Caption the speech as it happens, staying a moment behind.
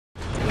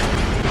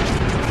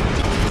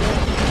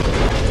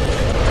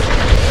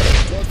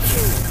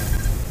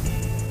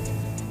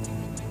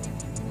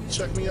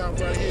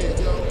Underground right here, yo.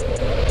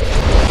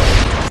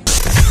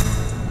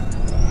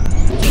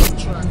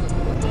 Track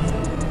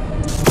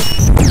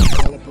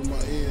all up in my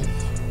ears.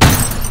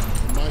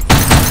 Mic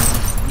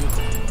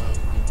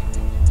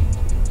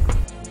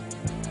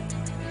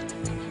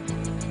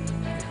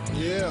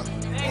yeah.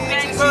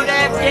 Gang, bro,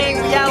 that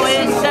gang, we out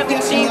here,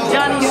 17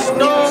 Jonny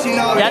Storm.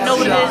 Y'all know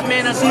what it is,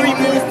 man, a 3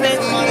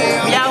 movements.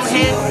 We out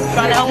here,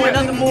 trying to help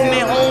another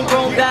movement,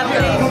 homegrown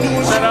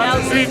battling. Shout out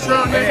to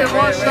Zitro, nigga,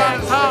 one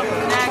shot top.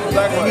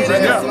 Yeah,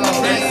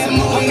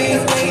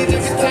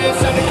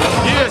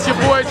 it's your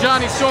boy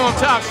Jonny Storm,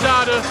 top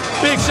shotter.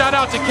 Big shout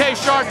out to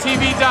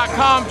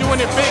KsharkTV.com, doing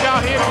it big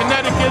out here,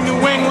 Connecticut, New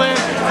England.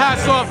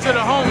 Hats off to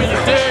the homie, you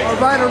dig? All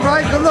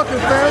right, good looking,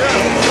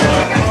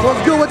 fam.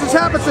 What's good? What just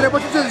happened today?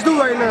 What you just do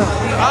right now?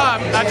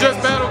 I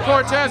just battled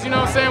Cortez, you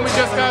know what I'm saying? We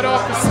just got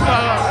off the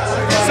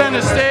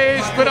center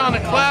stage, put on a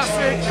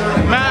classic,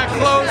 mad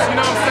close, you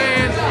know what I'm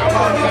saying?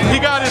 He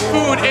got his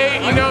food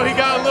ate, you know, he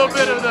got a little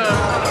bit of the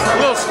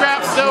little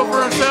scraps still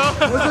for himself.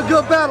 It was a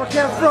good battle,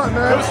 can't front,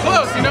 man. It was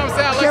close, you know what I'm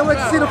saying? I can't wait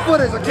to see the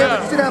footage. I can't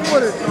wait to see that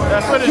footage.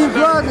 Keep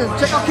grinding.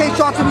 Check out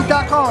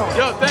KsharkTV.com.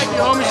 Yo, thank you,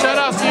 homie. Shout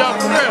out to y'all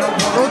for real.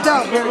 No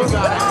doubt, bro.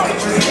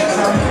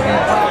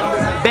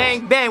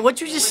 Bang, bang, what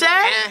you just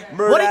said?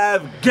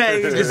 Murder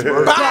gang just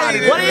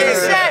What did you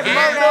say?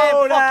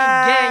 Murder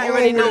fucking gang, you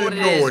already know what it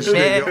is,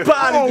 man.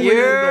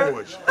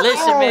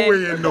 Listen,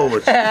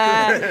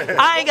 man.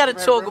 I ain't gotta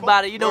talk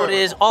about it, you know what it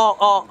is.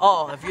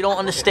 If you don't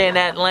understand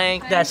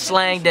that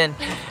slang, then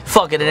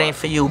fuck it, it ain't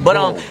for you. But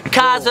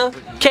Kaza,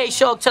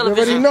 K-Shark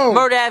Television,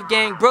 Murder Ave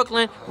Gang,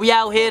 Brooklyn, we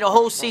out here, the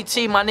whole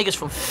CT, my niggas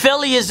from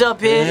Philly is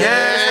up here.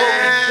 That's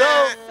where we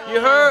go. You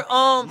heard,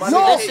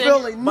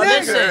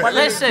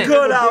 listen.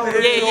 Good out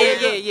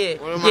here.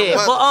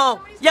 Yeah. But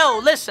yo,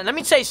 listen, let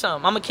me tell you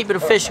something. I'm gonna keep it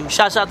official.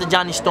 Shouts out to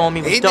Jonny Storm,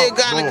 he was dope. You know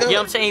what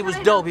I'm saying? He was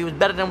dope. He was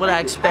better than what I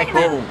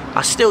expected.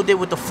 I still did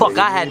what the fuck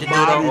I had to do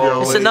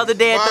though. It's another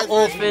day at the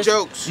office.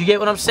 You get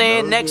what I'm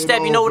saying? Next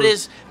step, you know what it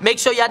is. Make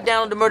sure y'all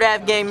download the Murder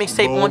Ave Gang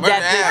mixtape on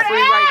that bitch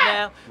free right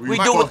now. We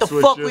do what the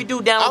fuck we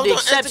do. Download the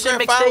Exception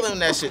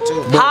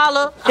mixtape.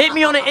 Holla, hit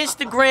me on the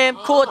Instagram,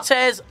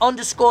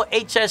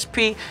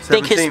 Cortez_HSP.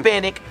 Think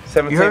Hispanic.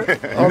 You heard?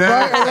 All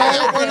right.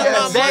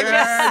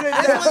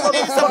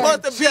 He's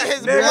supposed to be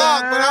his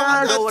blog, but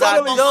I know what I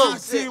do.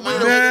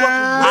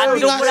 I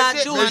do what I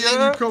do.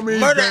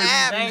 Murder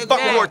Ave.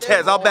 Fuck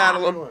Cortez, I'll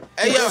battle him.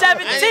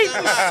 17th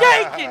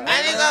shaking.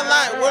 I ain't gonna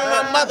lie, where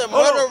my mother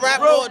murder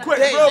rap all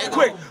day. Real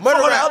quick.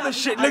 Murder rap other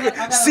shit, nigga.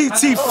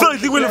 CT Philly,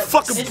 they in the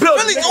fucking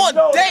building. Philly's all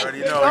day.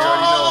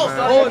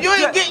 If you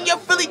ain't getting your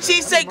Philly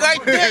cheesesteak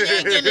right there, you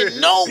ain't getting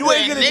nowhere. You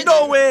ain't getting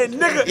nowhere,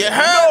 nigga. You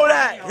heard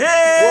that?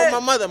 Yeah. Where my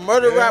mother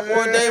murder rap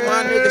all day,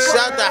 my nigga.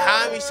 Shout out to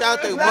Jaime, shout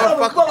out to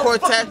motherfucking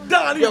Cortez.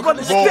 Shout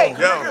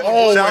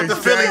out to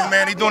Phillies,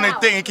 man. They doing their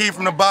thing. He came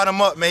from the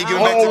bottom up, man. He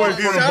giving back to the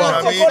community, you know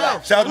what I mean?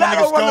 Shout out to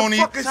niggas Stony,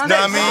 you know what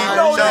I mean?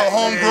 Shout out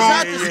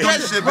Homegrown. We doing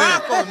this shit big, you know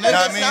what I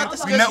mean?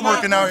 We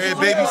networking out here,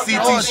 baby.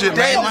 CT shit,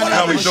 man.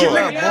 How we doing?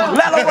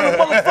 Lalo on the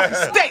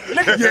motherfucking state,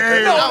 nigga.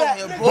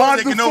 By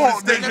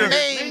default, nigga.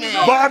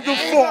 By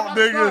default,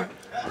 nigga.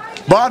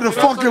 By the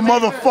fucking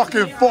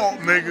motherfucking fault,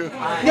 nigga.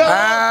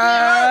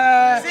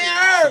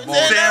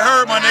 Saying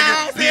her, my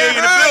nigga. PA in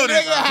the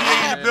building.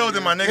 PA in the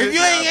building, my nigga. If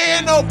you ain't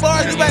hearing no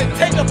bars, you better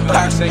take it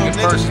personal.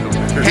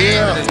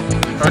 Yeah.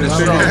 If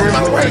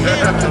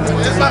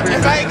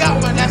I ain't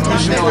got one, that's my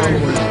nigga.